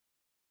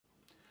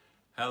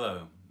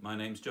Hello, my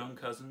name's John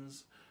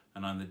Cousins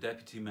and I'm the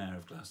Deputy Mayor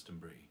of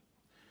Glastonbury.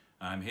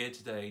 I'm here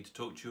today to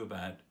talk to you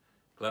about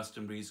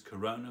Glastonbury's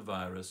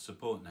Coronavirus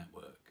Support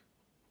Network.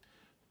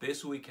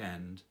 This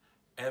weekend,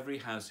 every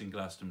house in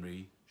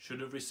Glastonbury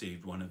should have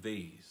received one of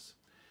these.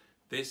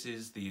 This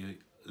is the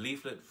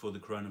leaflet for the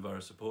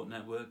Coronavirus Support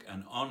Network,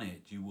 and on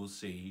it you will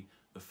see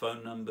the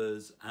phone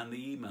numbers and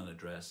the email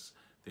address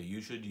that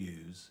you should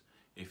use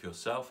if you're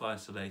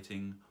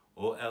self-isolating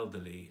or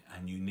elderly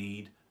and you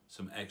need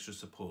some extra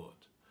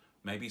support.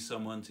 Maybe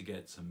someone to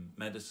get some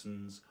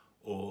medicines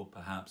or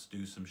perhaps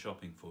do some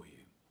shopping for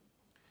you.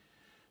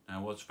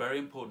 Now, what's very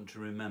important to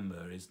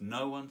remember is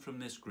no one from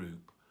this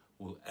group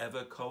will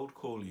ever cold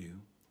call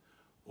you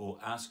or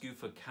ask you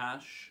for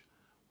cash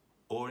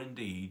or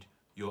indeed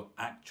your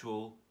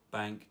actual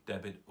bank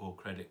debit or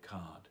credit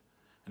card.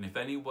 And if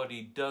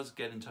anybody does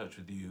get in touch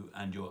with you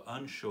and you're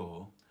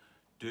unsure,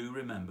 do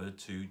remember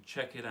to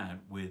check it out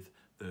with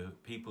the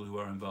people who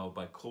are involved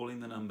by calling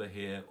the number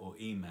here or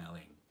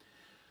emailing.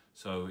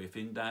 So if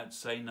in doubt,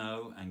 say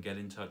no and get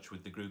in touch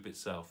with the group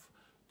itself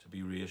to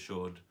be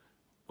reassured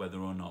whether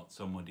or not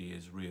somebody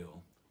is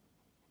real.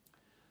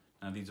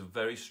 Now, these are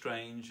very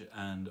strange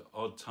and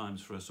odd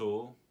times for us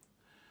all,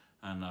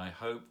 and I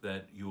hope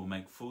that you will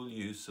make full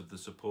use of the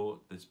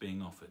support that's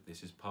being offered.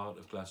 This is part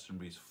of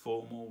Glastonbury's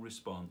formal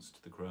response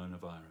to the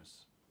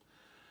coronavirus.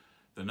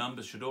 The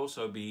numbers should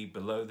also be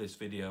below this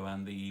video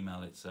and the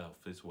email itself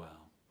as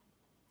well.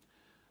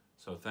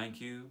 So thank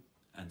you,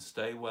 and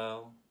stay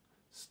well,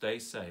 stay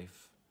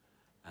safe,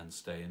 and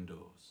stay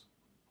indoors.